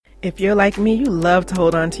If you're like me, you love to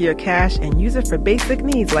hold on to your cash and use it for basic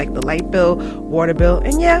needs like the light bill, water bill,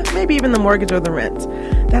 and yeah, maybe even the mortgage or the rent.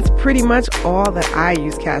 That's pretty much all that I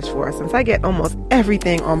use cash for since I get almost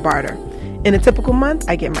everything on barter. In a typical month,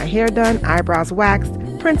 I get my hair done, eyebrows waxed,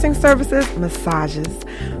 printing services, massages,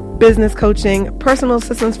 business coaching, personal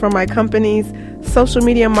assistance for my companies, social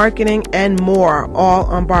media marketing, and more, all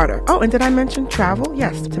on barter. Oh, and did I mention travel?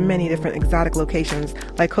 Yes, to many different exotic locations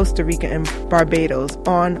like Costa Rica and Barbados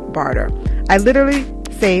on barter. I literally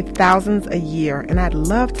save thousands a year, and I'd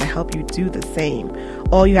love to help you do the same.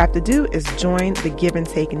 All you have to do is join the Give and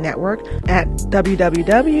Take Network at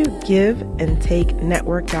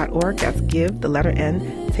www.giveandtakenetwork.org. That's give, the letter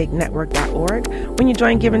N, takenetwork.org. When you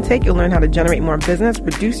join Give and Take, you'll learn how to generate more business,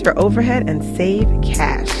 reduce your overhead, and save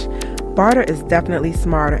cash. Barter is definitely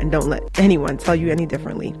smarter, and don't let anyone tell you any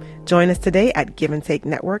differently. Join us today at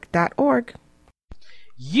giveandtakenetwork.org.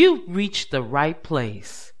 You've reached the right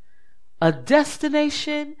place. A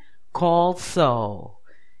destination called soul.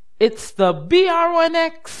 It's the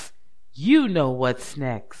BRNX. You know what's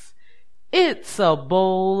next. It's a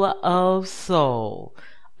bowl of soul.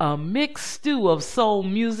 A mixed stew of soul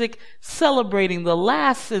music celebrating the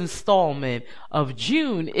last installment of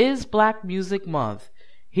June is Black Music Month.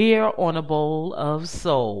 Here on A Bowl of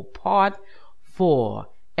Soul, Part 4.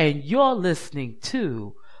 And you're listening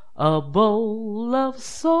to A Bowl of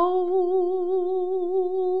Soul.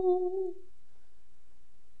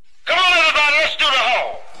 Come on, everybody, let's do the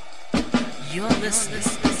whole. You're listening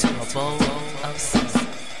to A Bowl of Soul.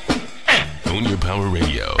 On your power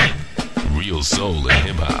radio. Real soul and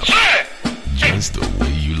hip-hop. Just the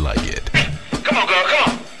way you like it. Come on, girl, come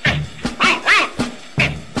on. Root.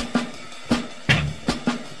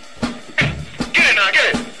 Get it now,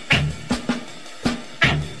 get it.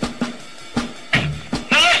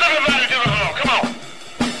 Now let's everybody do the whole. Come on.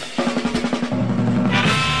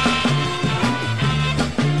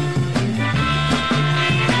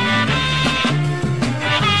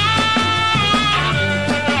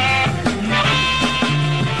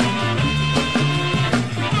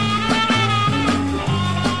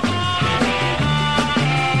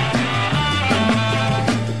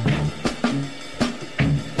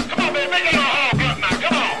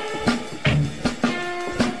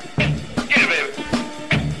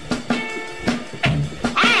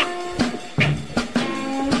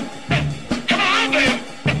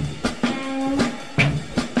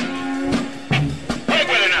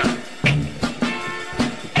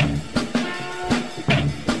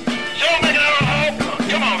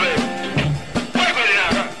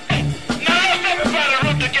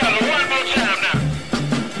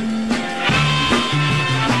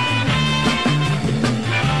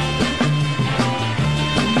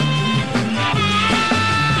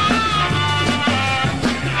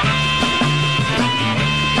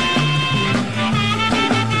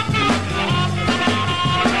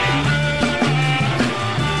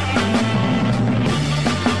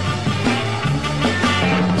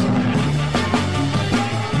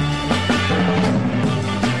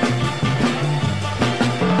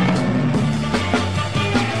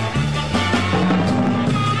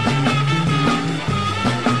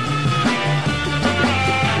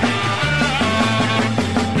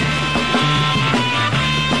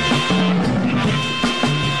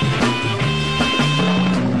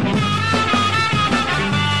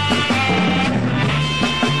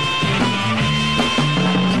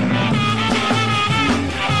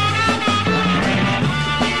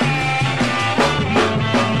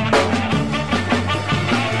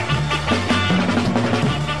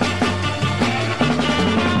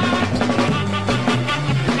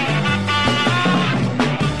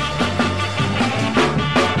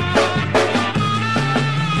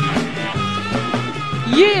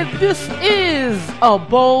 This is A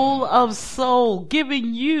Bowl of Soul,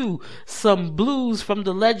 giving you some blues from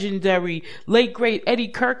the legendary late great Eddie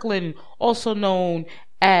Kirkland, also known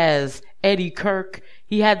as Eddie Kirk.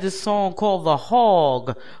 He had this song called The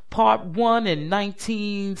Hog, Part 1 in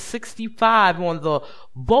 1965 on the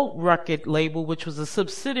Boat record label, which was a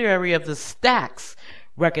subsidiary of the Stax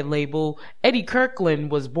record label. Eddie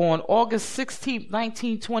Kirkland was born August 16,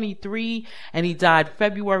 1923, and he died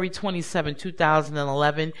February 27,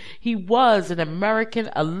 2011. He was an American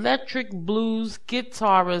electric blues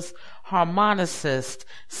guitarist, harmonicist,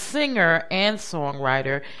 singer, and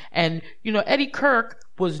songwriter. And, Eddie Kirk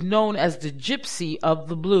was known as the Gypsy of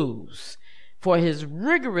the Blues for his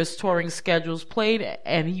rigorous touring schedules.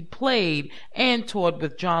 He played and toured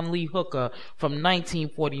with John Lee Hooker from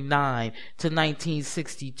 1949 to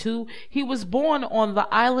 1962. He was born on the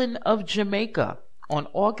island of Jamaica on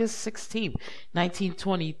August 16th,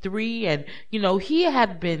 1923. And, he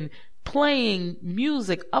had been playing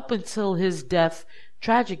music up until his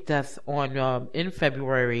tragic death on in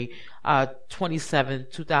February 27,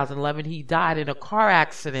 2011. He died in a car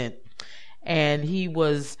accident, and he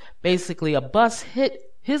was basically a bus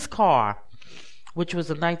hit his car, which was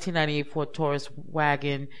a 1998 Ford Taurus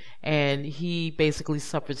wagon, and he basically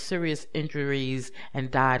suffered serious injuries and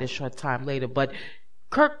died a short time later. But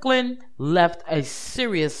Kirkland left a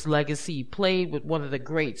serious legacy. He played with one of the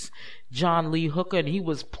greats, John Lee Hooker, and he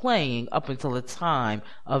was playing up until the time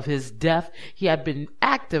of his death. He had been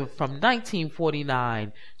active from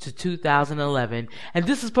 1949 to 2011. And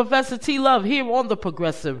this is Professor T. Love here on the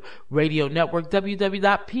Progressive Radio Network,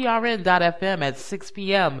 www.prn.fm at 6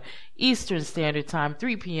 p.m. Eastern Standard Time,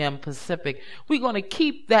 3 p.m. Pacific. We're going to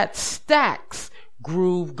keep that Stax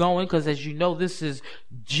groove going, because as you know,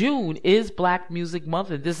 June is Black Music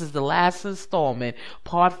Month, and this is the last installment,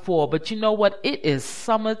 part 4. But you know what? It is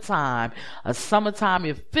summertime. Summertime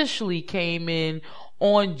officially came in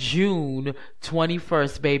on June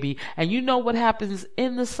 21st, baby. And you know what happens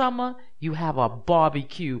in the summer? You have a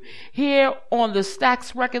barbecue. Here on the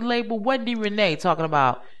Stax record label, Wendy Renee talking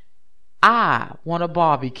about I Want a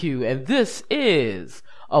Barbecue, and this is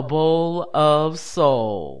A Bowl of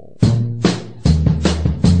Soul.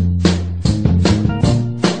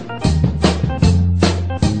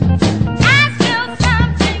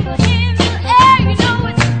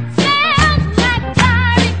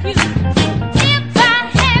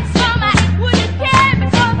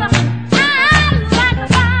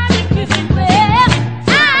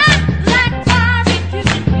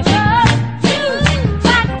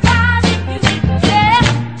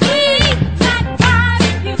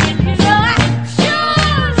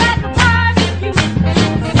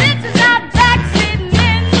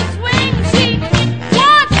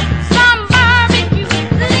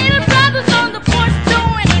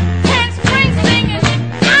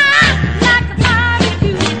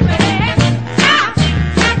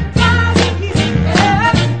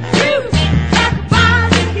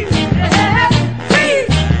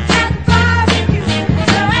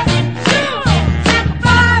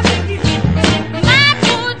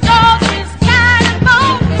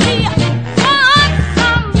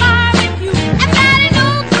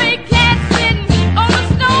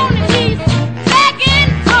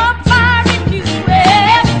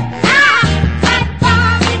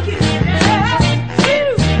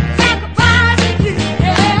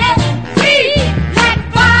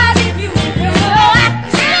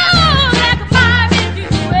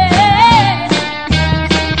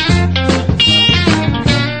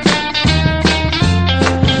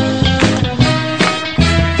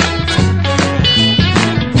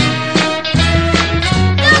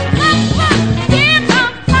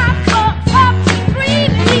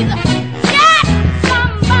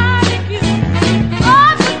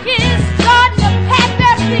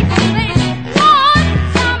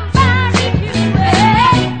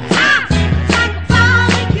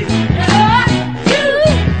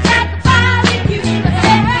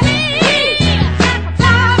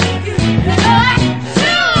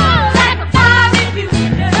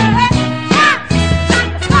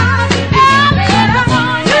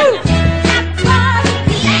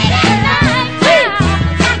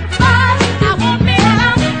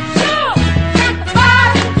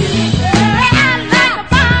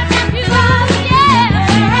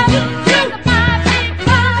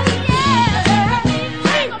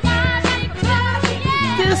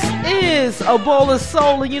 A Bowl of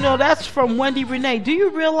Soul, and that's from Wendy Renee. Do you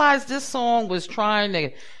realize this song was trying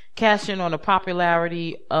to cash in on the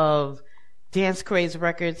popularity of Dance Craze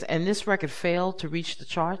Records, and this record failed to reach the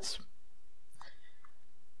charts?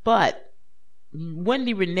 But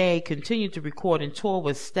Wendy Renee continued to record and tour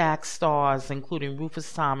with Stax stars, including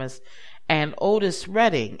Rufus Thomas and Otis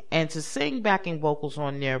Redding, and to sing backing vocals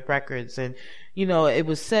on their records. And, it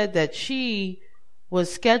was said that she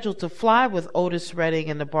was scheduled to fly with Otis Redding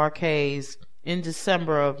and the Bar-Kays in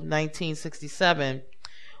December of 1967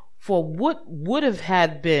 for what would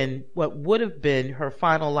have been her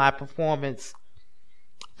final live performance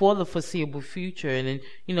for the foreseeable future. And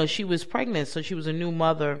she was pregnant, so she was a new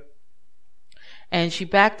mother, and she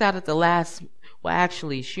backed out at the last. Well,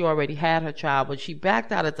 actually, she already had her child, but she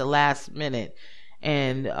backed out at the last minute,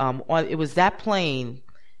 and it was that plane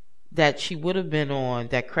that she would have been on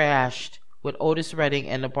that crashed with Otis Redding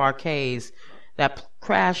and the Bar-Kays, that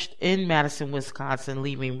crashed in Madison, Wisconsin,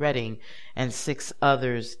 leaving Redding and 6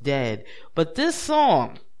 others dead. But this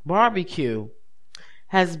song, Barbecue,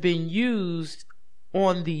 has been used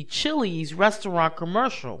on the Chili's restaurant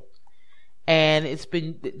commercial. And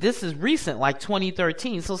this is recent, like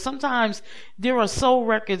 2013. So sometimes there are soul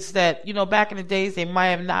records that, back in the days they might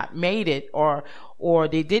have not made it or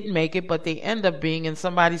they didn't make it, but they end up being in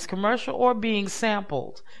somebody's commercial or being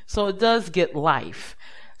sampled. So it does get life.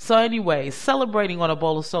 So anyway, celebrating on A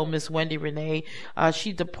Bowl of Soul, Miss Wendy Renee.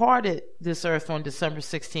 She departed this earth on December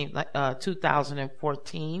 16th,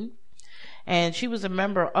 2014. And she was a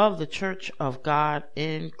member of the Church of God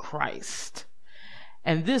in Christ.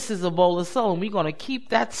 And this is A Bowl of Soul, and we're going to keep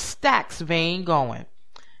that Stax vein going.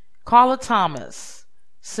 Carla Thomas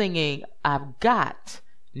singing I've Got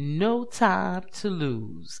No Time to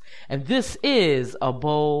Lose. And this is A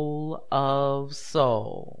Bowl of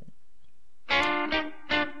Soul.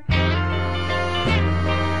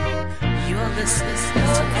 You're listening to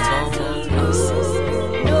A Bowl of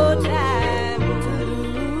Soul. No time.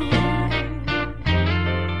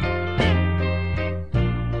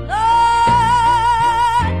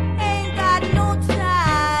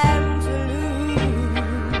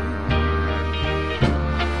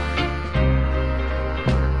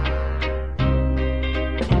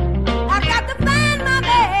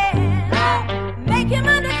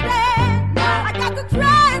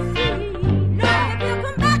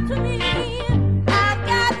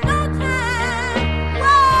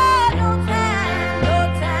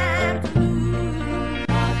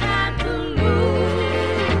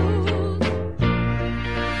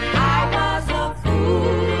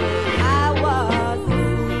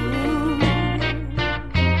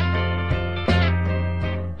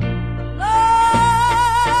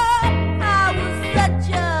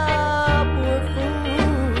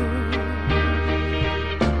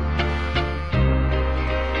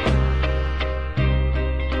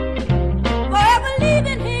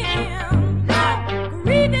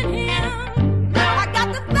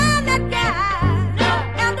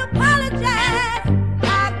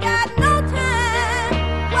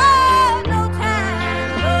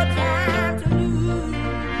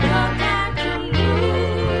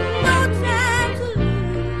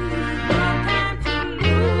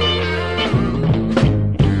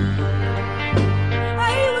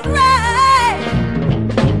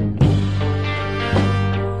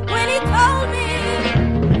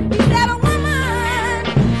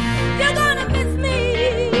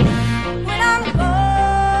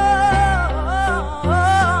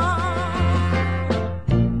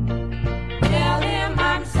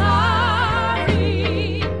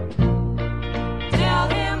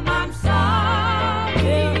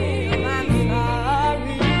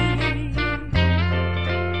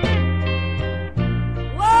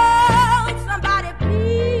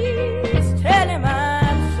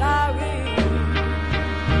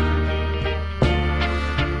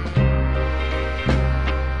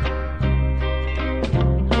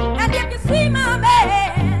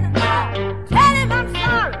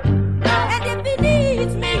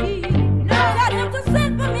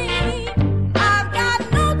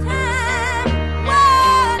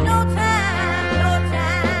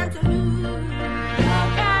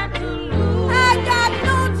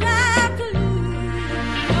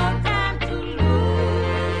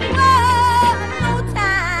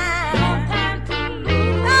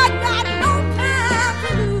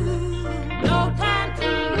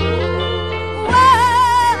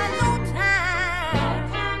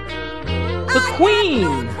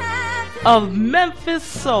 Of Memphis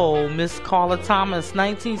Soul, Miss Carla Thomas,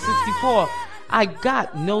 1964. I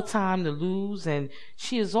Got No Time to Lose, and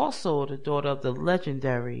she is also the daughter of the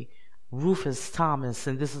legendary Rufus Thomas,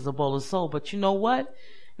 and this is A Bowl of Soul. But you know what?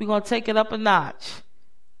 We're going to take it up a notch.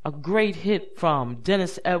 A great hit from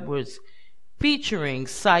Dennis Edwards featuring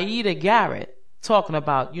Saida Garrett talking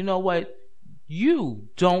about, you know what? You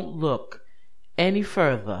don't look any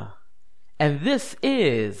further. And this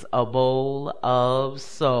is A Bowl of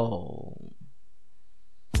Soul.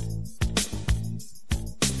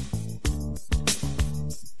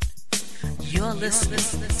 You're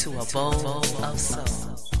listening to A Bowl of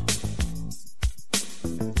Soul.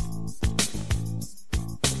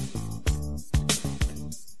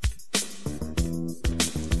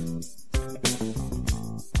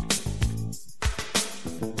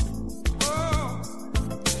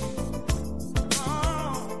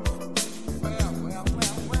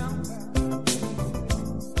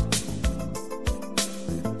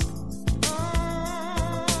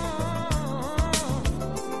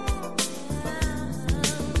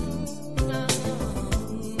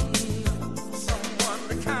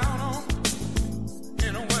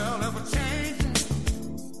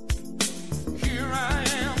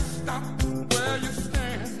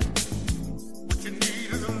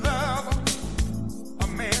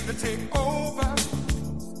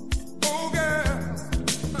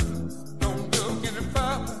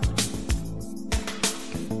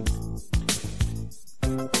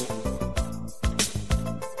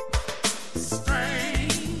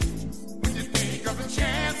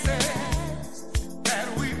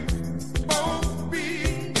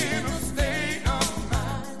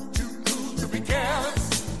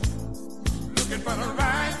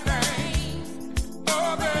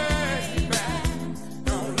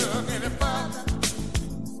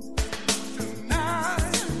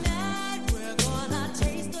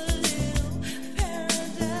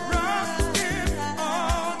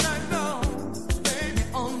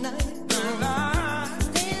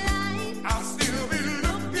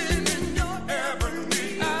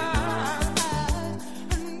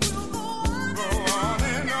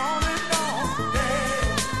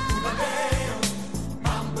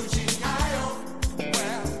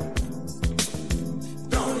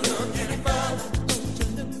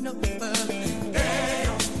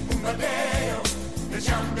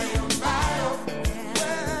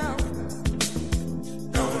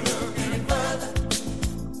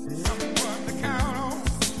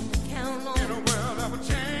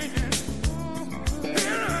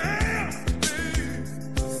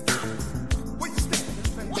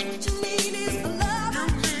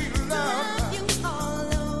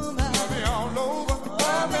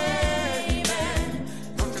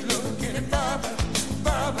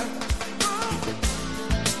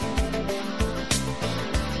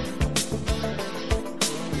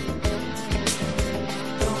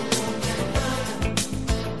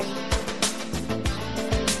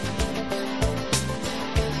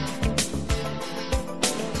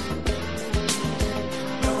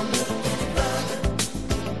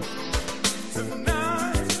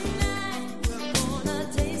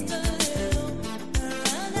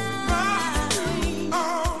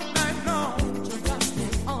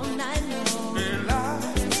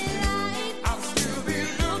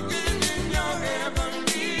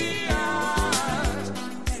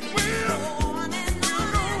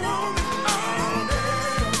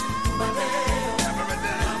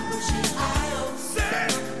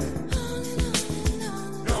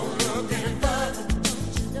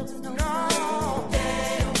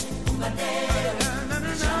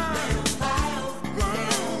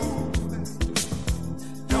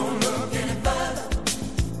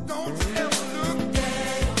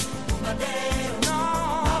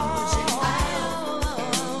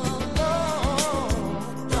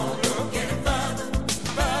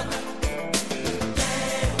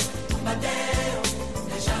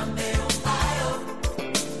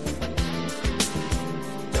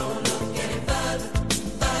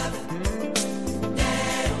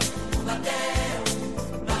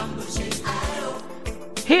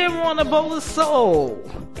 Here on A Bowl of Soul,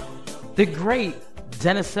 the great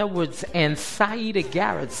Dennis Edwards and Saida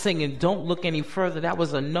Garrett singing Don't Look Any Further. That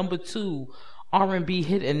was a number 2 R&B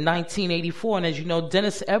hit in 1984. And as you know,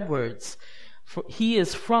 Dennis Edwards, he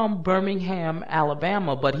is from Birmingham,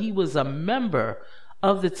 Alabama, but he was a member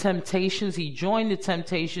of the Temptations. He joined the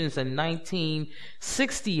Temptations in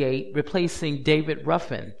 1968, replacing David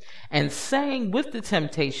Ruffin, and sang with the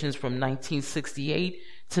Temptations from 1968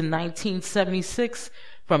 to 1976,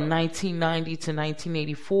 from 1990 to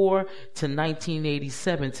 1984 to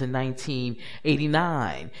 1987 to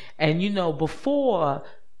 1989. And you know, before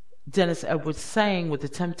Dennis Edwards sang with the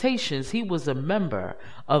Temptations, he was a member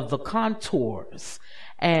of the Contours.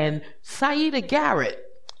 And Saida Garrett,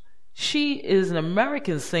 she is an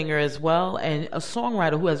American singer as well, and a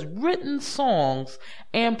songwriter who has written songs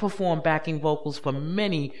and performed backing vocals for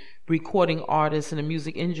many recording artists in the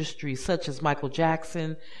music industry, such as Michael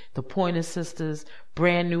Jackson, the Pointer Sisters,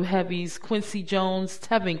 Brand New Heavies, Quincy Jones,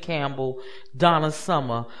 Tevin Campbell, Donna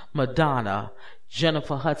Summer, Madonna,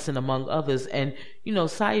 Jennifer Hudson, among others. And, you know,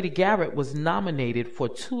 Saida Garrett was nominated for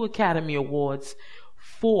 2 Academy Awards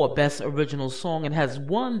for Best Original Song and has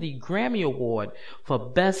won the Grammy Award for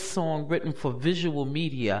Best Song Written for Visual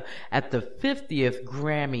Media at the 50th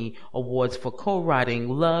Grammy Awards for co-writing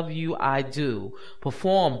Love You I Do,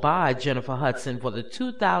 performed by Jennifer Hudson for the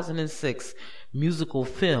 2006 musical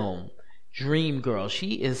film Dreamgirl.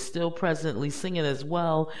 She is still presently singing as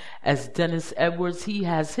well as Dennis Edwards. He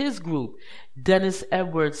has his group, Dennis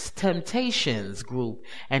Edwards Temptations Group,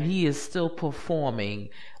 and he is still performing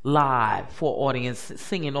live for audience,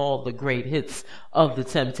 singing all the great hits of the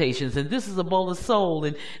Temptations. And this is A Bowl of Soul,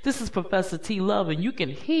 and this is Professor T. Love, and you can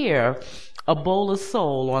hear A Bowl of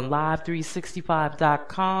Soul on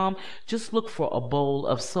Live365.com. Just look for A Bowl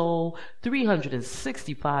of Soul,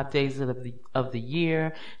 365 days of the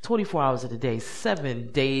year, 24 hours of the day,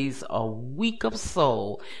 7 days a week of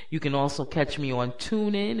soul. You can also catch me on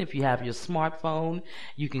TuneIn. If you have your smartphone,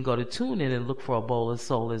 you can go to TuneIn and look for A Bowl of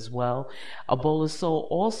Soul as well. A Bowl of Soul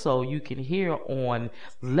also you can hear on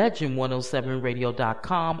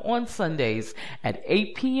Legend107Radio.com on Sundays at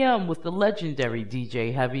 8 p.m. with the legendary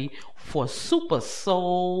DJ Heavy for Super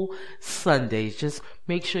Soul Sundays. Just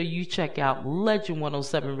make sure you check out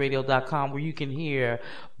Legend107Radio.com, where you can hear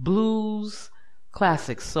blues,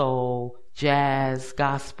 classic soul, jazz,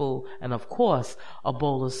 gospel, and of course, A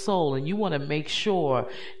Bowl of Soul. And you want to make sure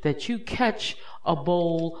that you catch A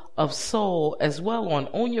Bowl of Soul as well on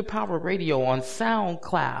Own Your Power Radio on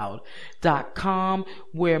SoundCloud.com,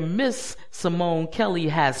 where Miss Simone Kelly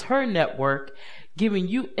has her network, giving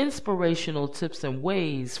you inspirational tips and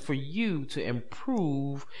ways for you to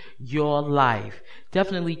improve your life.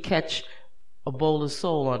 Definitely catch A Bowl of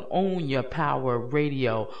Soul on Own Your Power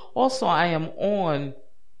Radio. Also, I am on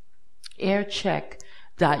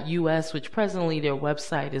aircheck.us, which presently their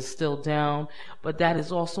website is still down, but that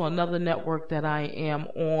is also another network that I am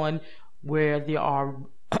on, where there are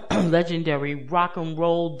legendary rock and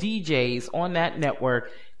roll DJs on that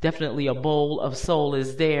network. Definitely A Bowl of Soul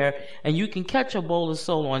is there, and you can catch A Bowl of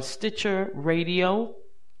Soul on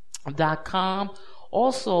StitcherRadio.com,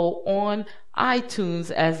 also on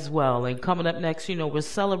iTunes as well. And coming up next, you know, we're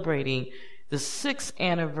celebrating the 6th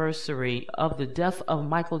anniversary of the death of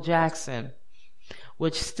Michael Jackson,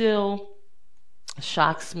 which still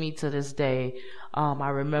shocks me to this day. I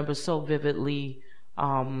remember so vividly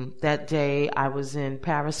that day I was in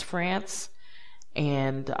Paris, France,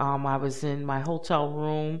 and I was in my hotel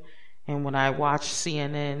room, and when I watched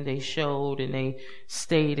CNN, they showed and they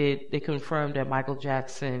confirmed that Michael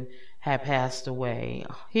Jackson had passed away.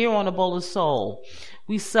 Here on A Bowl of Soul,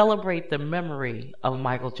 we celebrate the memory of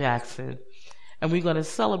Michael Jackson, and we're going to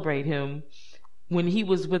celebrate him when he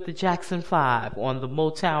was with the Jackson 5 on the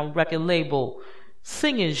Motown record label,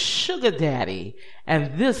 singing Sugar Daddy.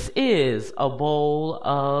 And this is A Bowl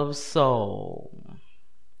of Soul.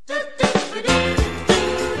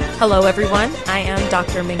 Hello, everyone. I am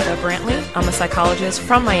Dr. Minka Brantley. I'm a psychologist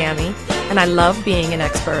from Miami, and I love being an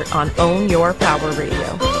expert on Own Your Power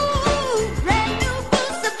Radio.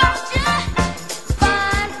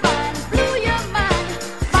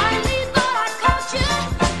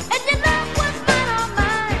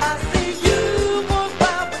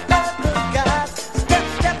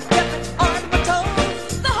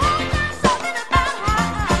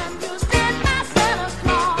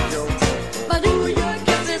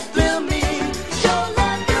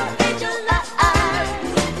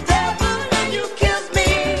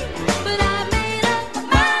 But I made up my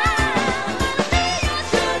mind.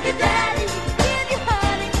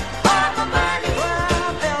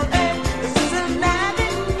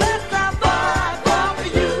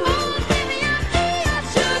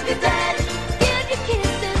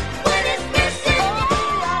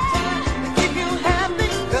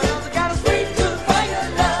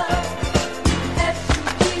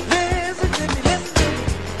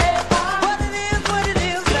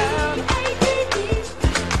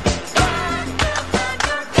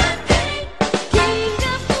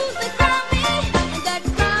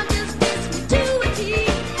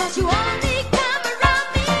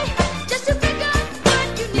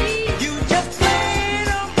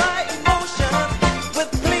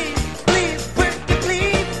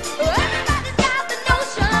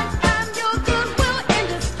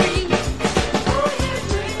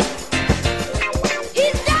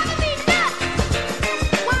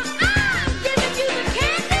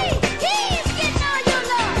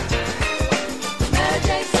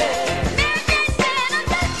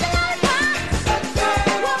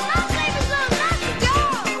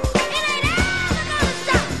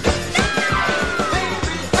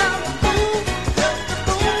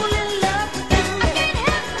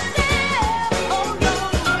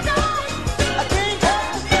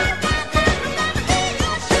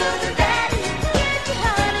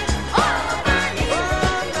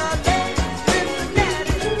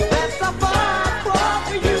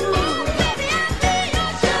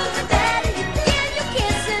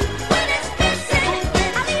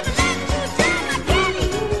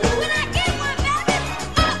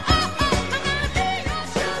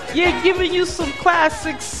 Yeah, giving you some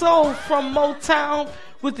classic soul from Motown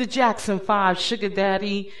with the Jackson 5, Sugar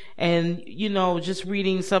Daddy. And, you know, just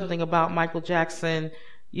reading something about Michael Jackson,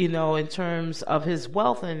 you know, in terms of his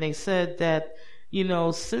wealth. And they said that, you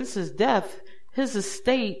know, since his death, his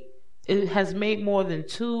estate has made more than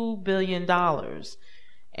 $2 billion.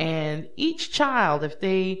 And each child, if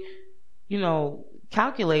they, you know,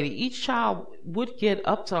 calculated, each child would get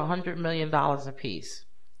up to $100 million apiece.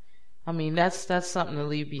 I mean, that's something to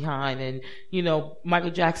leave behind. And, you know, Michael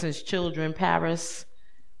Jackson's children, Paris,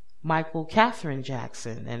 Michael Catherine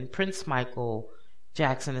Jackson, and Prince Michael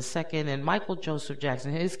Jackson II, and Michael Joseph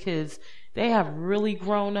Jackson, his kids, they have really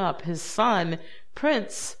grown up. His son,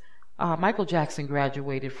 Prince Michael Jackson,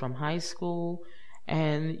 graduated from high school,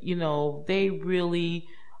 and, you know, they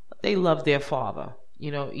love their father, you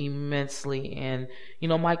know, immensely. And, you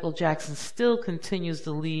know, Michael Jackson still continues to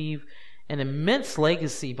leave an immense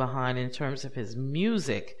legacy behind in terms of his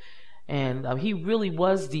music. And he really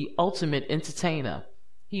was the ultimate entertainer.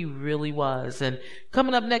 He really was. And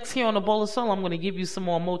coming up next here on A Bowl of Soul, I'm going to give you some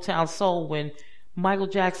more Motown soul when Michael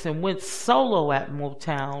Jackson went solo at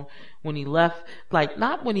Motown when he left. Like,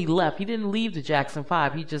 not when he left. He didn't leave the Jackson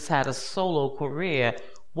 5. He just had a solo career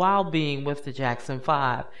while being with the Jackson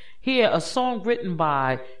 5. Here, a song written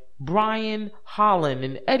by Brian Holland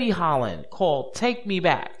and Eddie Holland called Take Me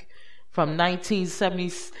Back from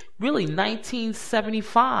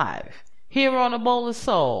 1975. Here on A Bowl of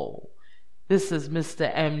Soul, this is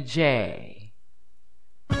Mr. MJ.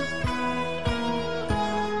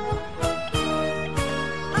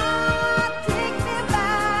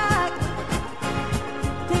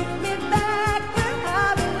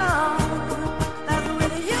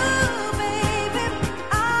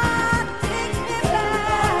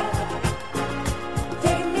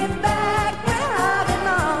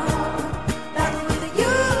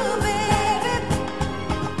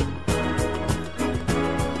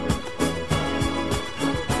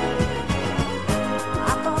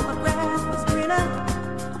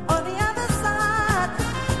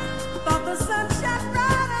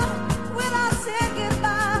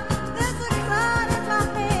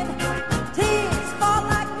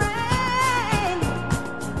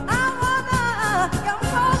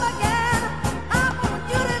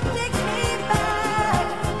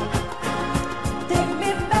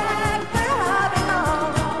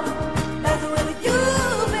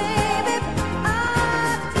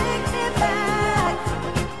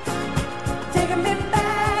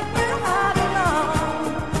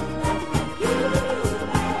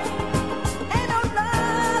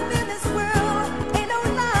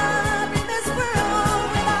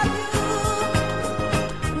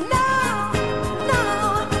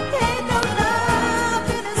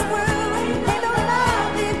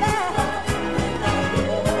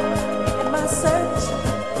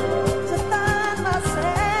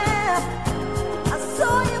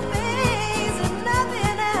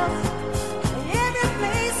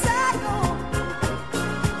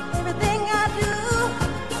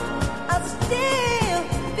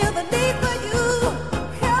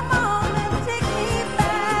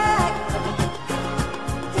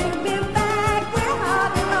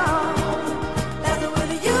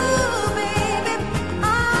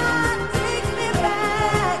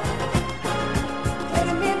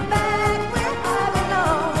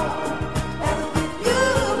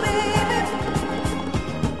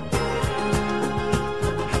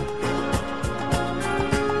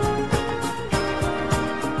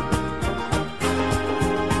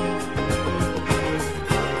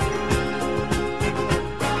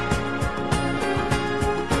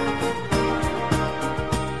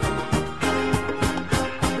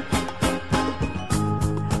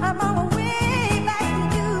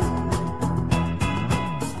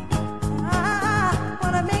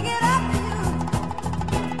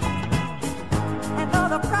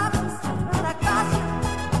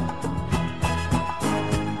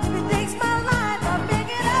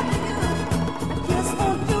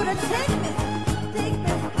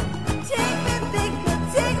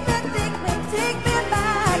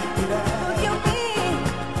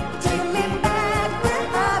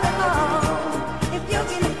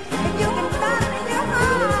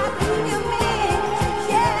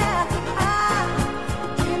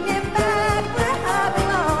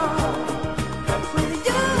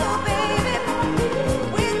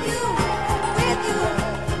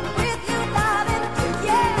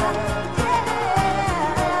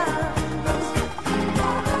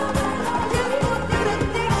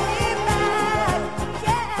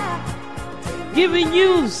 Giving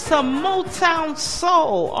you some Motown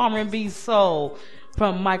soul, R&B soul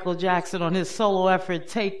from Michael Jackson on his solo effort,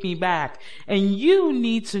 Take Me Back. And you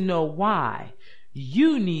need to know why.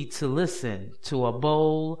 You need to listen to A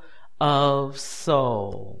Bowl of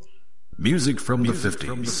Soul. Music from the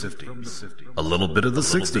 50s, a little bit of the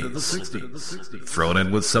 60s, thrown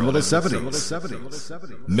in with some of the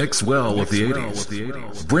 70s, mix well with the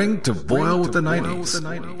 80s, bring to boil with the 90s,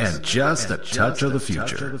 and just a touch of the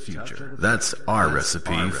future. That's our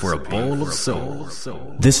recipe for A Bowl of Soul.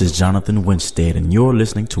 This is Jonathan Winstead, and you're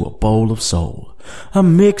listening to A Bowl of Soul, a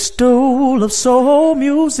mixed bowl of soul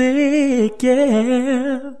music,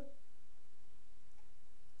 yeah.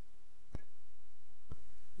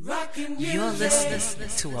 You're listening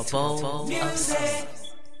to A Bowl of Soul.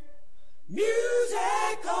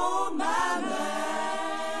 Music on my mind.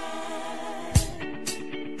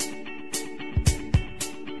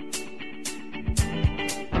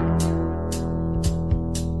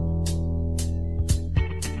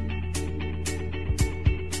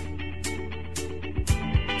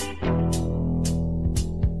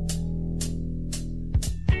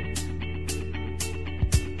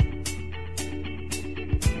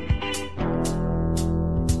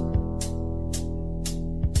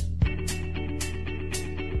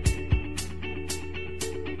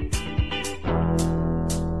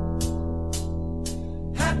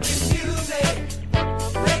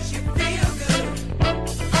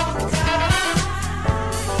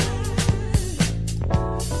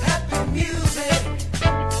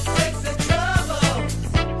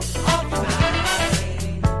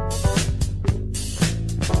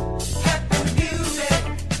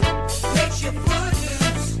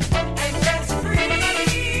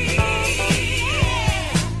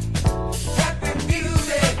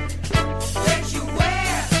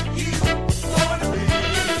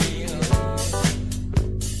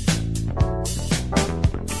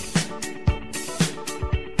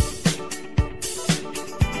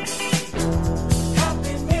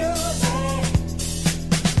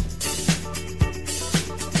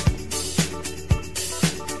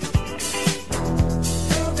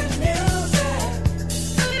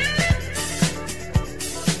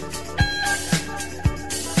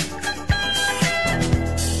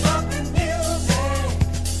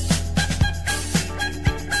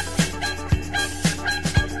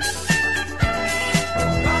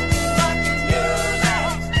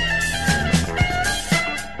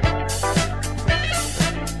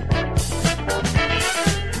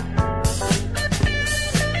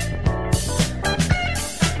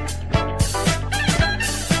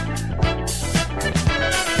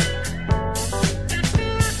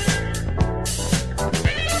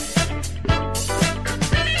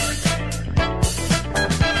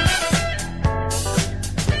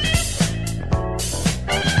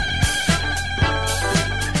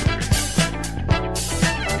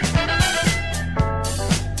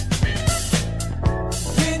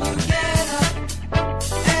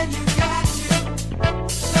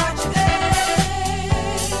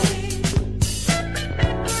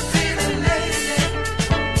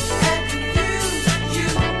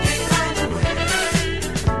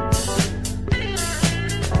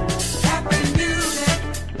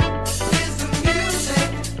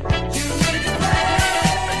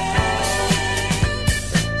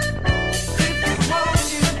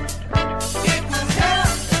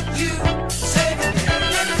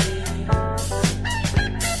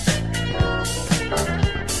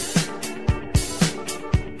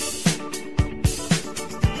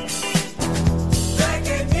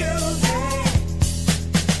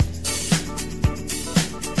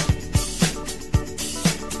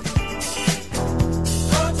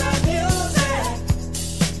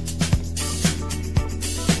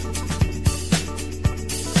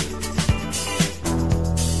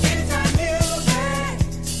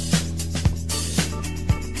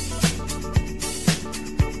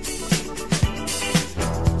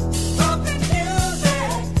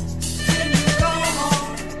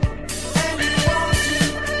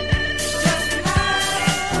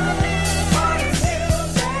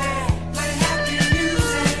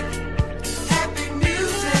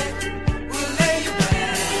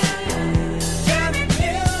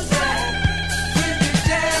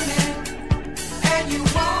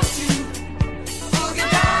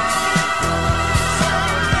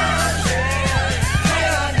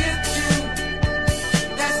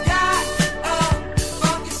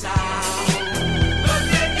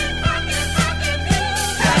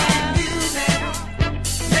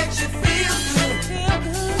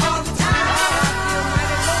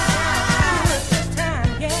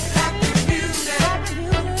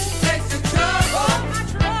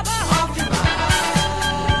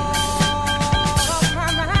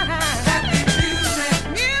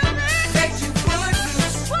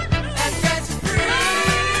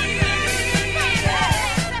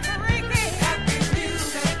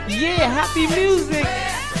 Happy music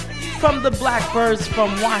from the Blackbirds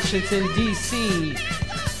from Washington, D.C.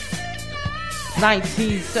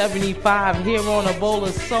 1975 here on A Bowl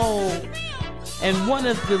of Soul. And one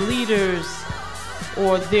of the leaders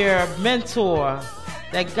or their mentor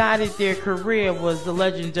that guided their career was the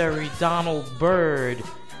legendary Donald Byrd.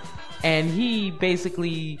 And he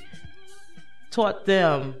basically taught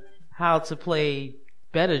them how to play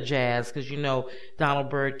better jazz, because you know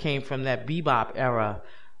Donald Byrd came from that bebop era.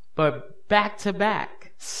 But back to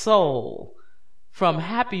back soul, from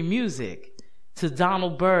Happy Music to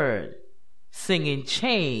Donald Byrd singing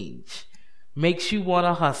Change Makes You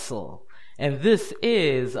Wanna Hustle. And this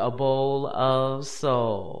is A Bowl of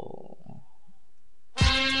Soul.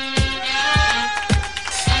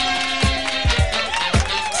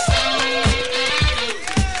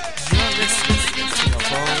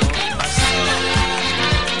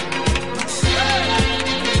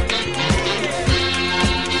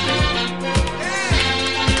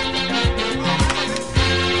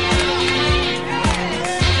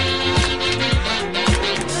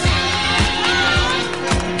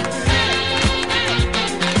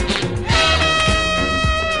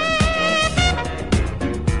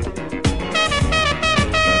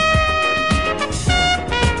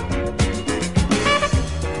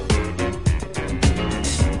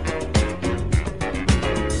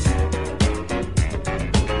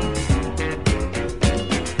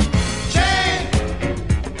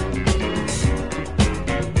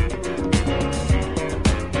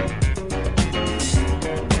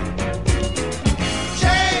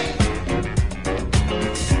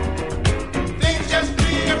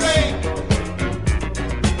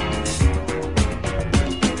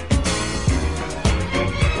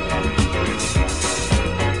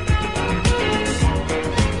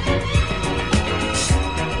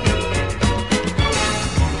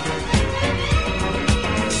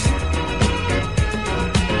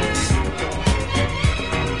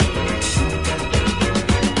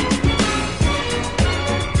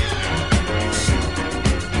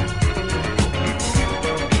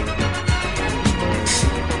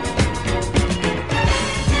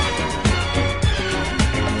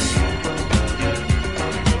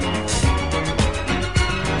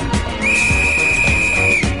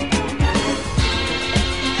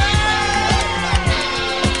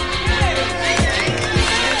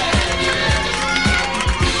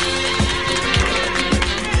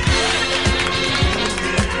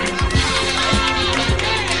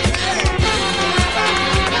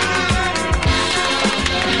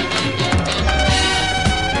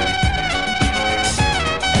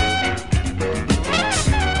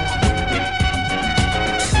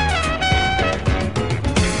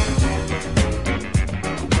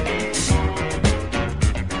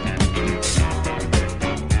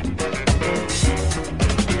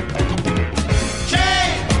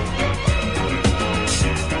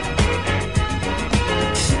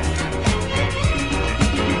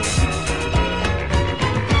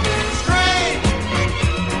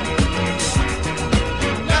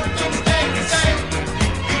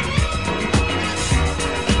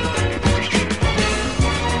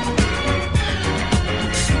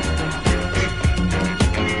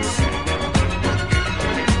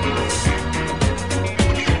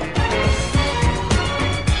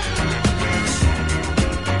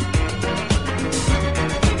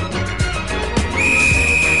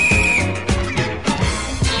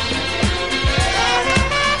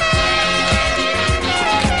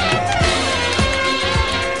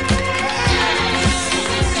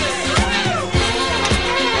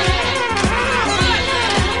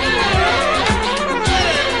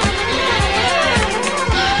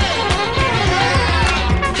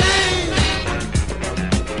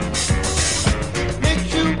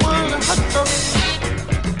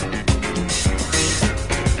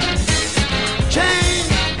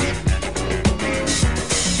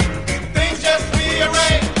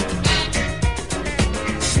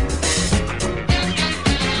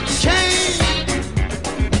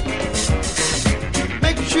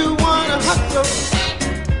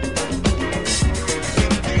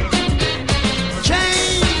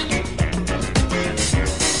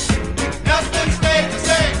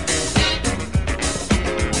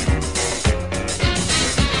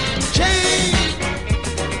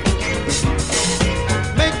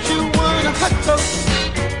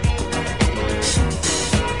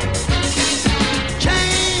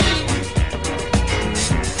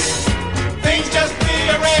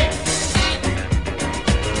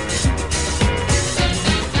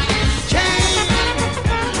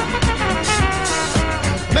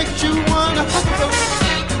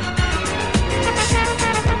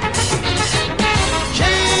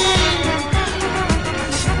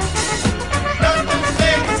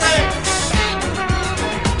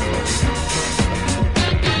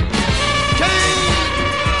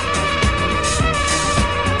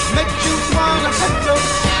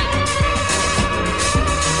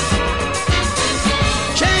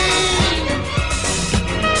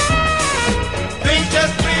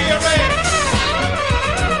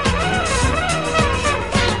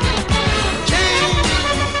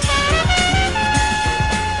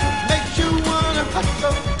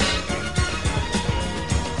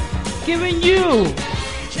 giving you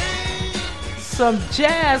some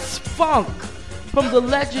jazz funk from the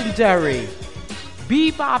legendary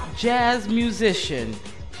bebop jazz musician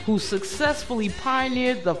who successfully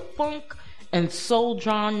pioneered the funk and soul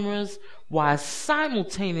genres while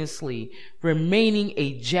simultaneously remaining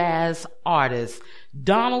a jazz artist.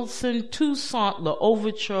 Donaldson Toussaint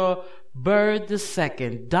L'Ouverture Byrd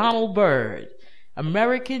II, Donald Byrd,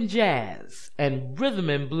 American jazz and rhythm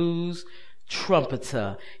and blues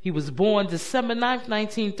trumpeter. He was born December 9th,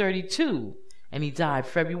 1932, and he died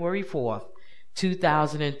February 4th,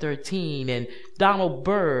 2013. And Donald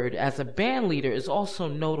Byrd, as a band leader, is also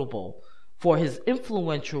notable for his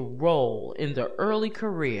influential role in the early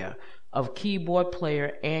career of keyboard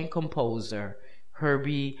player and composer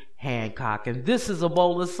Herbie Hancock. And this is A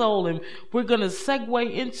Bowl of Soul, and we're going to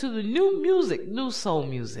segue into the new music, new soul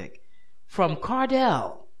music from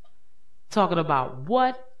Cardell, talking about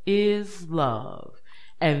what is love.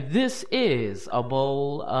 And this is A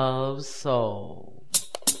Bowl of Soul.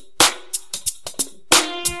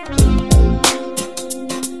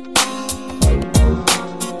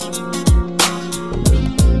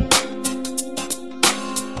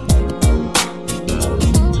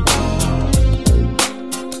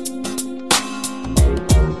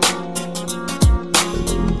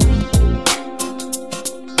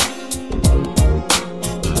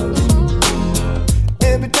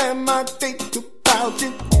 Every time I think about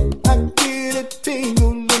it, I get a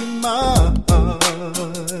tingle in my heart.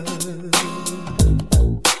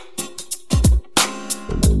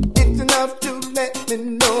 It's enough to let me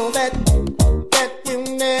know that we'll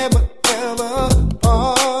never ever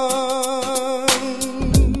part.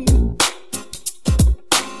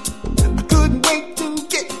 I couldn't wait to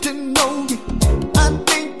get to know you. I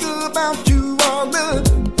think about you all the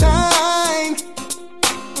time,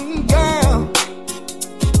 girl.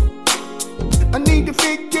 I need to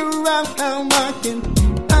figure out how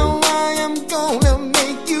I am gonna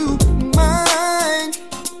make you mine.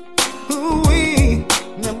 Ooh-wee.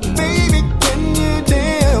 Now, baby, can you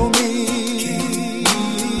tell me?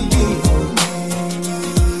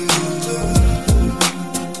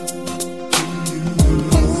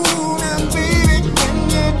 Ooh, now, baby, can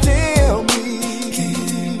you tell me?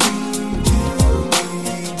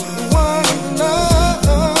 What is love?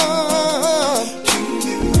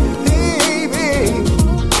 Baby,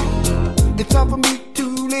 it's hard for me to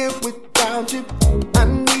live without you. I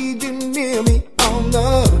need you near me all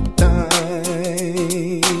the time.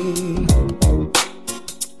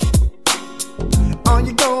 Are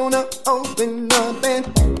you gonna open up and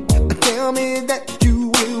tell me that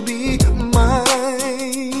you will be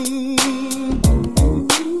mine?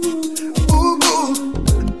 Ooh,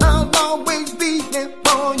 I'll always be there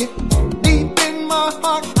for you. Deep in my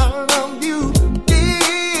heart, I love you,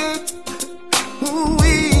 dear.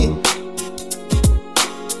 Ooh-wee.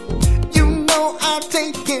 You know I'll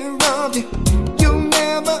take care of you. You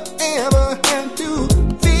never ever have to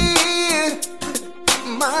fear,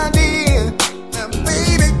 my dear. Now,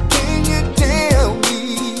 baby, can you tell me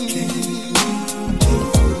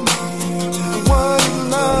what is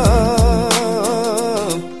love?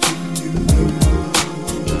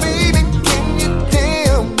 Baby, can you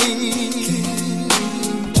tell me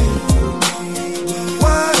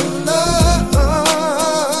what is love?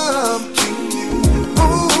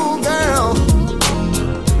 Ooh, girl,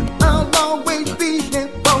 I'll always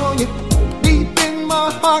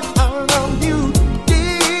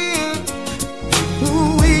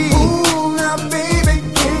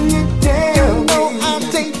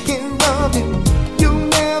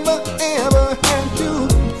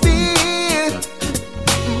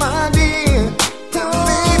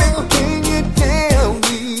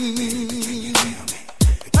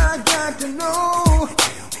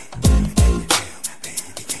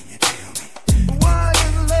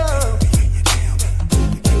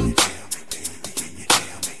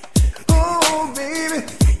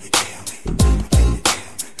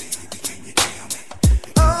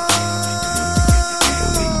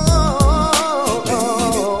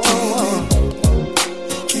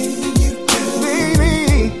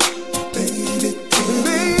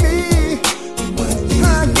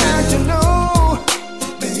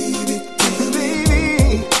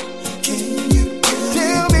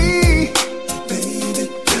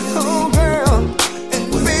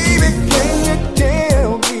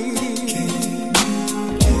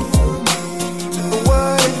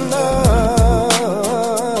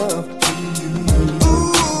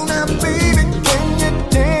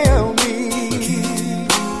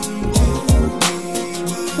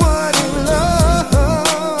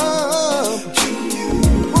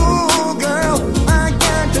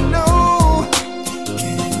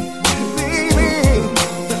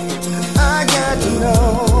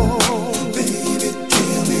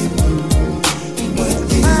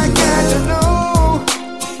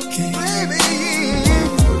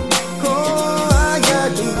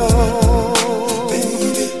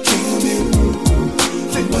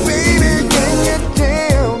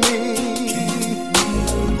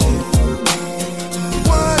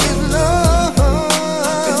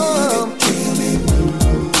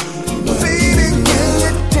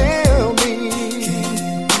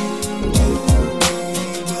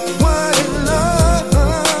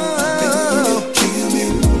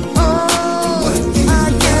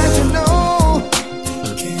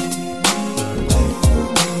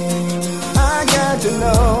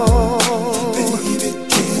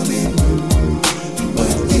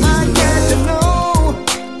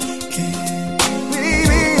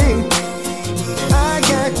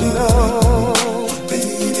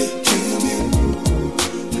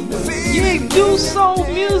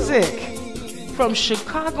from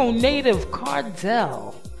Chicago native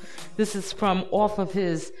Cardell. This is from off of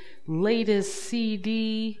his latest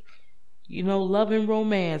CD, Love and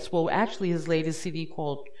Romance. Well, actually his latest CD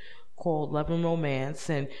called Love and Romance.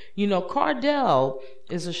 And, Cardell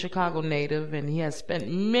is a Chicago native, and he has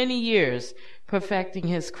spent many years perfecting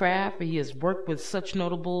his craft. He has worked with such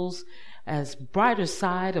notables as Brighter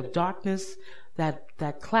Side of Darkness,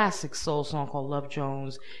 that classic soul song called Love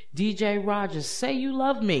Jones, DJ Rogers, Say You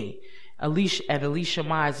Love Me, Alicia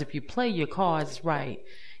Mize, If You Play Your Cards Right.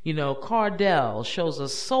 Cardell shows a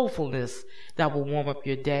soulfulness that will warm up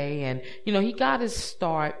your day. And, he got his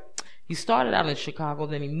start. He started out in Chicago,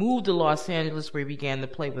 then he moved to Los Angeles, where he began to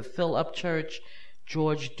play with Phil Upchurch,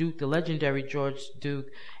 George Duke, the legendary George Duke,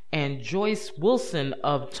 and Joyce Wilson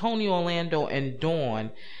of Tony Orlando and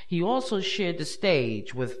Dawn. He also shared the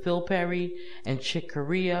stage with Phil Perry and Chick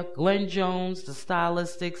Corea, Glenn Jones, the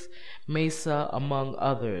Stylistics, Mesa, among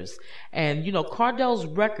others. And, Cardell's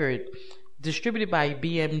record, distributed by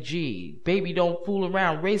BMG, Baby Don't Fool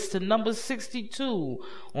Around, raced to number 62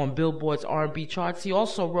 on Billboard's R&B charts. He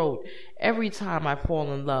also wrote Every Time I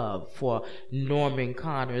Fall in Love for Norman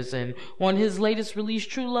Connors. And on his latest release,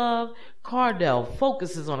 True Love, Cardell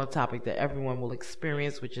focuses on a topic that everyone will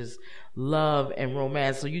experience, which is love and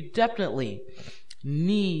romance. So you definitely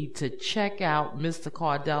need to check out Mr.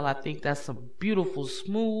 Cardell. I think that's a beautiful,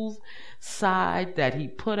 smooth side that he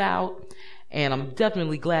put out. And I'm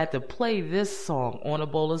definitely glad to play this song on A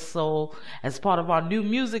Bowl of Soul as part of our new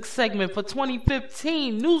music segment for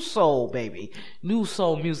 2015. New soul, baby. New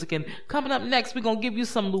soul music. And coming up next, we're going to give you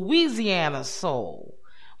some Louisiana soul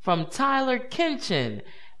from Tyler Kinchin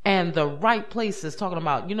and The Right Places, talking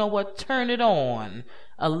about, turn it on,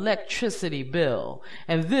 Electricity Bill.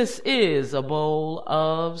 And this is A Bowl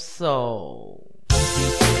of Soul.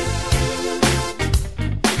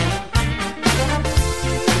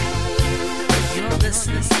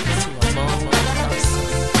 Listening to A Bowl of Soul.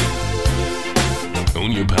 On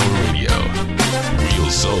your power radio, real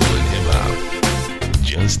soul and hip hop,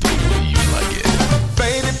 just the way you like it.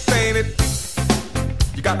 Baby,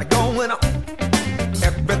 you got me going on.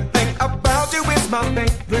 Everything about you is my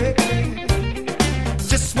baby.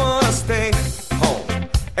 Just wanna stay home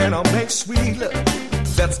and I'll make sweet love.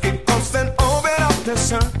 Let's get close and open up the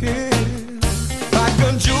circuit. Like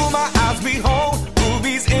a jewel, my eyes behold,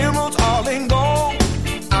 rubies, emeralds, all in gold.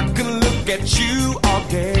 I can look at you all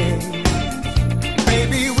day.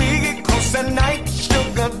 Baby, we get close at night.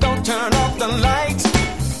 Sugar, don't turn off the lights.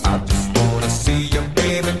 I just wanna see you,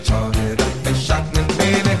 baby. Turn it up and shock me,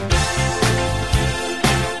 baby.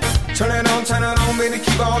 Turn it on, baby.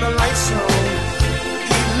 Keep all the lights on.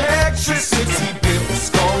 Electricity bills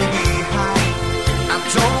gonna be high. I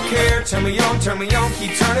don't care. Turn me on.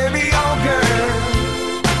 Keep turning me on, girl.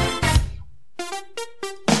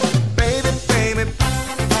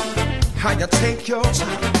 How you take your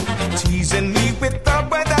time, teasing me with the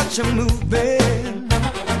way that you're moving.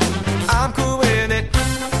 I'm cool with it,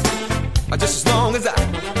 just as long as I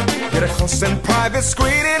get a close and private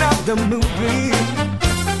screening of the movie.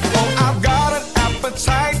 Oh, I've got an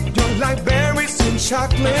appetite, you're like berries and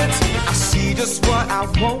chocolate. I see just what I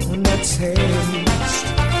wanna taste.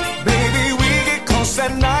 Baby, we get close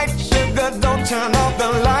at night, sugar, don't turn off the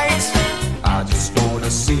lights. I just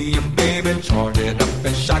wanna see you, baby. Turn it up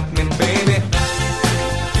and shock me, baby.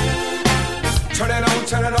 Turn it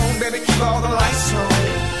on, baby. Keep all the lights on.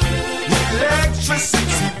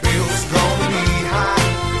 Electricity bills gonna be high.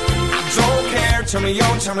 I don't care. Turn me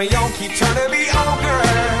on. Keep turning me on,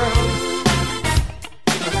 girl.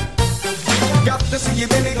 Got to see you,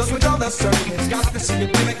 baby. Go switch on the circuits. Got to see you,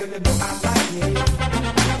 baby. 'Cause you know I like it.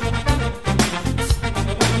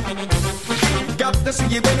 Got to see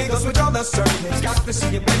you, baby, go switch all the circuits. Got to see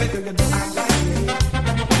you, baby, 'cause you know I like it.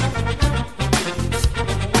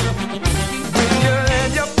 When you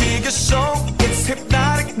land your biggest show, it's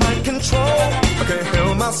hypnotic, mind control. I can't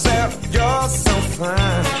help myself, you're so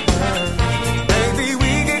fine. Baby,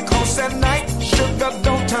 we get close at night. Sugar,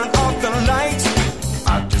 don't turn off the lights.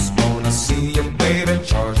 I just wanna see you, baby.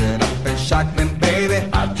 Charge it up and shock me, baby.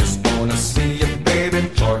 I just wanna see you, baby.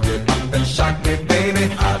 Charge it up and shock me, baby.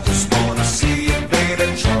 I just wanna see you, baby.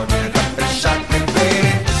 Charge it up and shock me,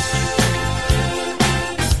 baby.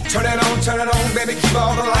 Turn it on, baby. Keep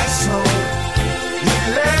all the lights on.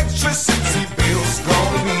 Electricity bills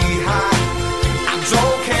gonna be high. I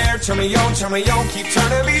don't care. Turn me on. Keep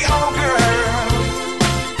turning me on, girl.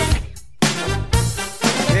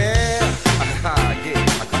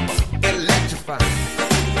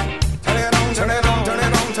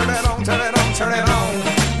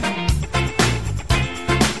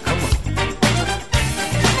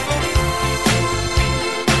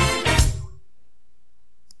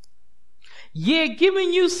 Yeah,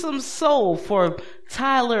 giving you some soul for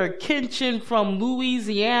Tyler Kinchin from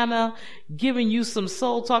Louisiana, giving you some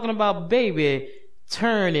soul, talking about, baby,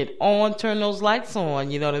 turn it on, turn those lights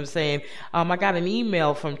on, you know what I'm saying? I got an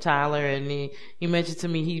email from Tyler, and he mentioned to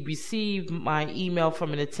me he received my email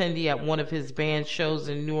from an attendee at one of his band shows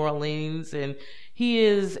in New Orleans, and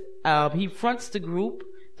he fronts the group,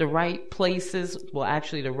 The Right Places, well,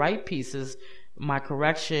 actually The Right Pieces, my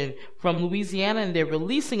correction, from Louisiana, and they're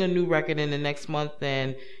releasing a new record in the next month,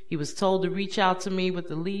 and he was told to reach out to me with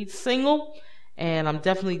the lead single, and I'm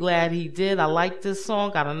definitely glad he did. I like this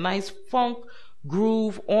song, got a nice funk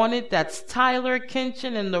groove on it. That's Tyler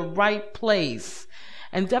Kinchin in The Right Place.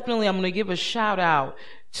 And definitely I'm going to give a shout out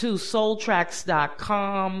to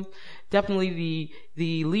soultracks.com. Definitely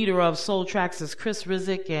the leader of Soul Tracks is Chris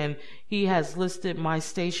Rizek, and he has listed my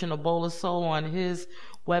station, A Bowl of Soul, on his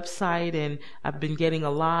website, and I've been getting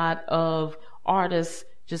a lot of artists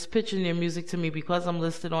just pitching their music to me because I'm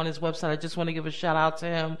listed on his website. I just want to give a shout out to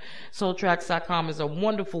him. Soultracks.com is a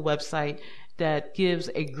wonderful website that gives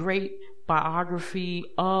a great biography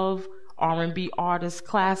of R&B artists,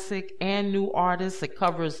 classic and new artists. It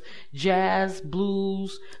covers jazz,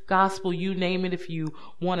 blues, gospel, you name it. If you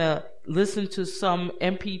want to listen to some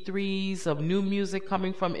MP3s of new music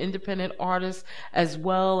coming from independent artists, as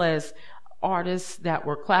well as artists that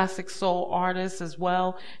were classic soul artists as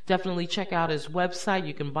well, definitely check out his website.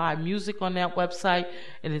 You can buy music on that website,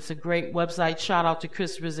 and it's a great website. Shout out to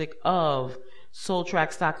Chris Rizek of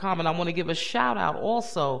soultracks.com. And I want to give a shout out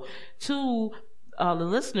also to the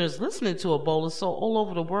listeners listening to A Bowl of Soul all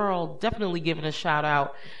over the world. Definitely giving a shout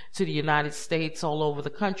out to the United States, all over the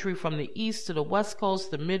country, from the East to the West Coast,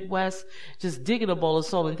 the Midwest, just digging A Bowl of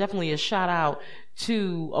Soul. And definitely a shout out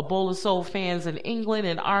to A Bowl of Soul fans in England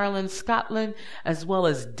and Ireland, Scotland, as well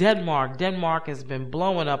as Denmark. Denmark has been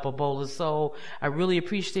blowing up A Bowl of Soul. I really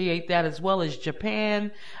appreciate that, as well as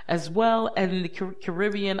Japan, as well, and the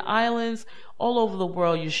Caribbean islands. All over the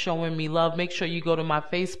world, you're showing me love. Make sure you go to my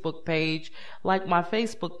Facebook page, like my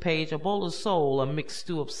Facebook page, A Bowl of Soul, a mixed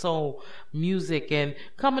stew of soul music. And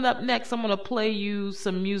coming up next, I'm going to play you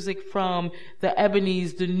some music from the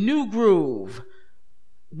Ebony's The New Groove.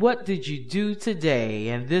 What did you do today?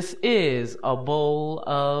 And this is A Bowl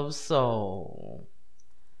of Soul.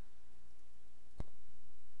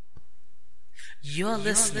 You're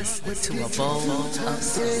listening to A Bowl of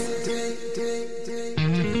Soul.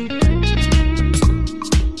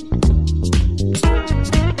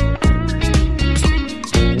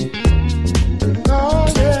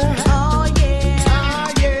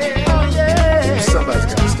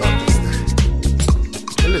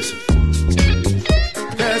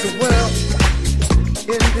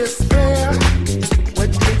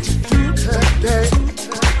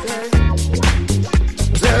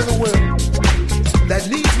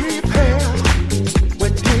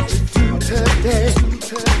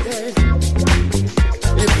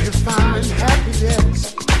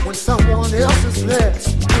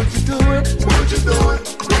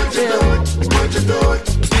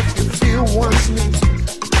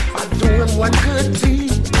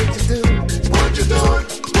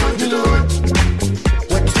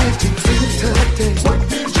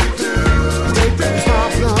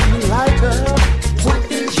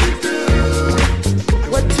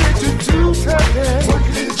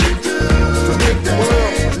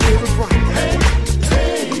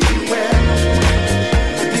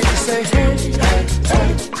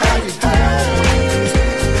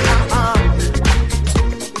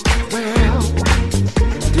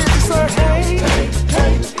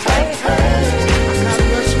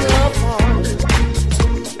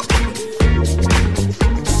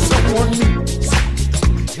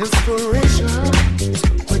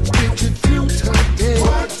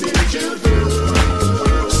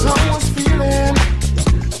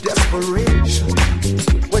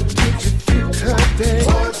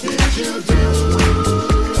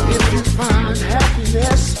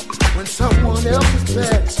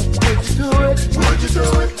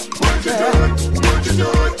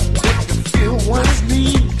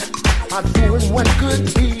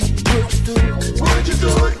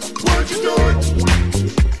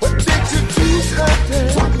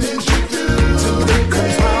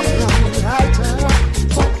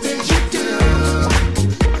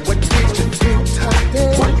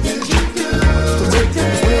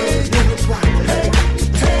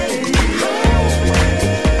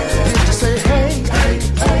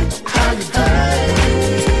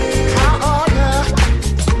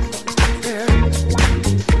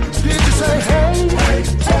 Did you say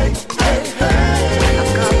hey?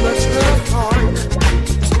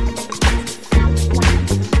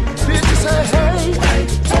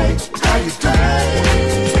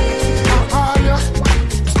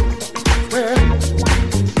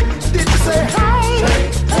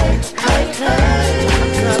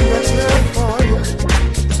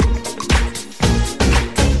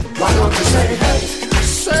 want to say, hey,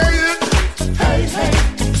 say it, hey, hey.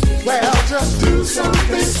 Well, just do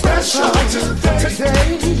something special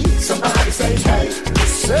today. Somebody say, hey,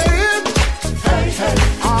 say it, hey, hey.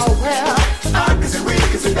 Oh, well, I can say we,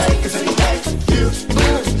 can say they, can say hey.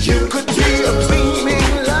 You could be a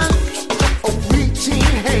beaming light, a reaching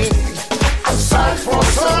hand, a sight for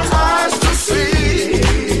some eyes to see.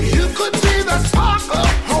 You could be the spark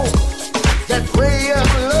of hope, that ray of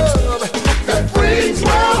love that brings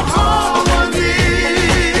world harmony.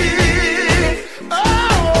 Oh,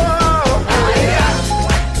 yeah.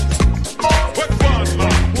 What's going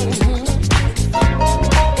on?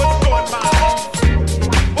 What's going on?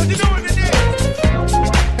 What you doing today?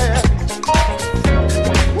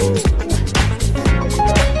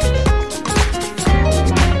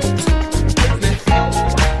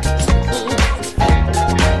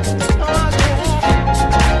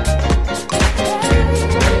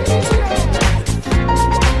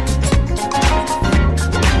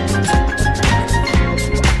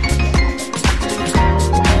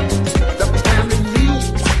 The family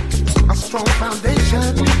needs a strong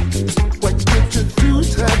foundation. What did you do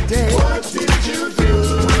today? What did you do?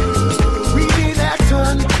 We need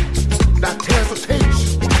action, not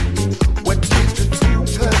hesitation. What did you do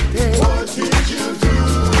today? What did you do?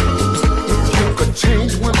 If you could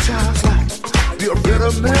change one child's life, be a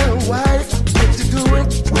better man or wife, would you do it?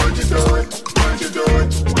 Would you do it? Would you do it?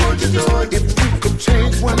 Would you do it? If you could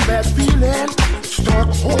change one bad feeling, start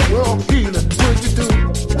the whole world healing, would you do it?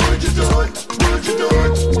 Would you do it? Would you do it?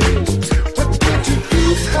 What did you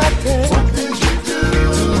do today? What did you do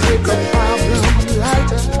to make a problem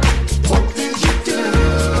lighter? What did you do?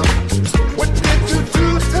 What did you do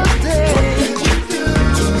today? What did you do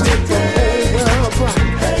to make the whole world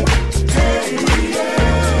bright? Hey, hey,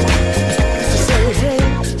 yeah. Did you say hey,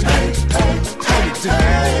 hey, hey, how you do?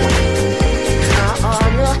 How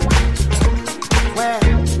are ya? Where?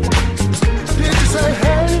 Did you say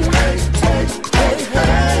hey, hey, hey, hey,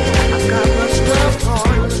 hey? I got much love for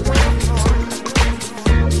you.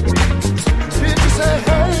 Did you say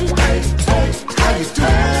hey, hey, hey, how you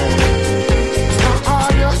do? How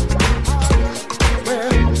are ya? Where?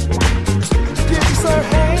 Did you say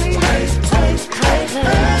hey, hey, hey, hey,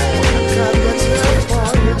 hey? I got much love for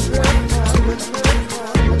you.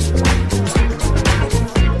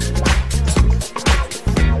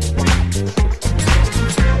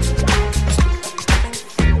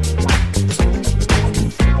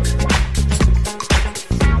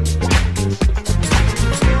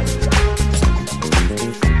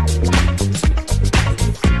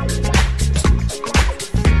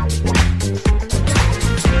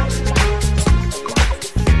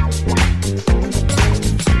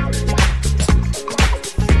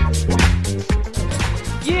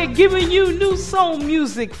 Yeah, giving you new soul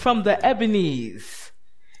music from the Ebonies.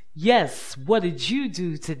 Yes, what did you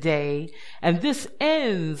do today? And this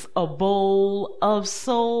ends A Bowl of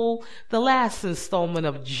Soul. The last installment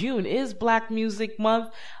of June is Black Music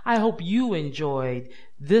Month. I hope you enjoyed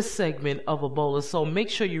this segment of A Bowl of Soul.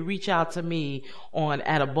 Make sure you reach out to me on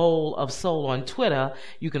at A Bowl of Soul on Twitter.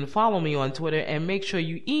 You can follow me on Twitter, and make sure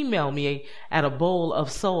you email me at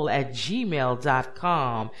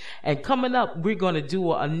abowlofsoul@gmail.com. And coming up, we're going to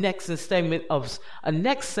do a next segment of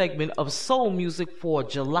soul music for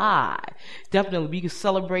July. Definitely be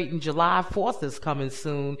celebrating July 4th is coming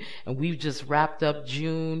soon, and we've just wrapped up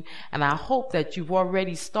June. And I hope that you've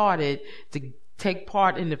already started to take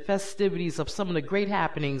part in the festivities of some of the great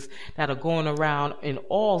happenings that are going around in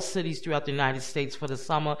all cities throughout the United States for the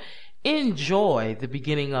summer. Enjoy the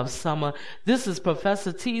beginning of summer. This is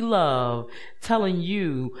Professor T. Love telling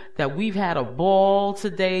you that we've had a ball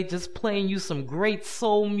today, just playing you some great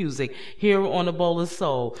soul music here on A Bowl of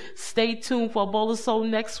Soul. Stay tuned for A Bowl of Soul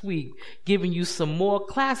next week, giving you some more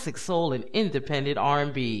classic soul and independent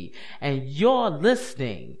R&B. And you're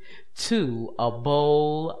listening to A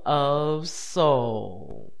Bowl of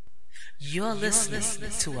Soul. You're listening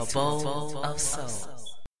to A Bowl of Soul.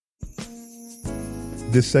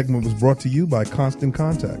 This segment was brought to you by Constant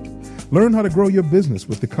Contact. Learn how to grow your business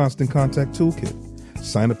with the Constant Contact Toolkit.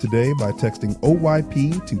 Sign up today by texting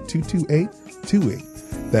OYP to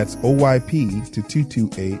 22828. That's OYP to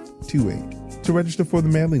 22828 to register for the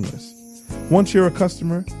mailing list. Once you're a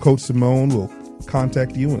customer, Coach Simone will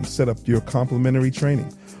contact you and set up your complimentary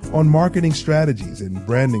training on marketing strategies and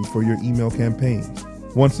branding for your email campaigns.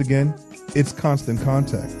 Once again, it's Constant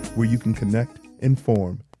Contact, where you can connect,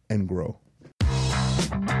 inform, and grow.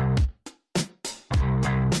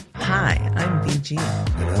 Hi, I'm BG.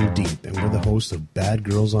 And I'm Deep, and we're the hosts of Bad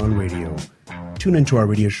Girls on Radio. Tune into our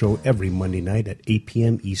radio show every Monday night at 8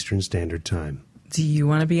 p.m. Eastern Standard Time. Do you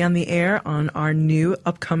want to be on the air on our new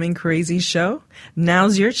upcoming crazy show?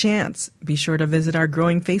 Now's your chance. Be sure to visit our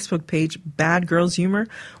growing Facebook page, Bad Girls Humor,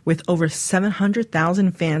 with over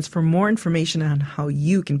 700,000 fans for more information on how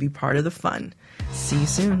you can be part of the fun. See you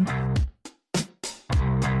soon.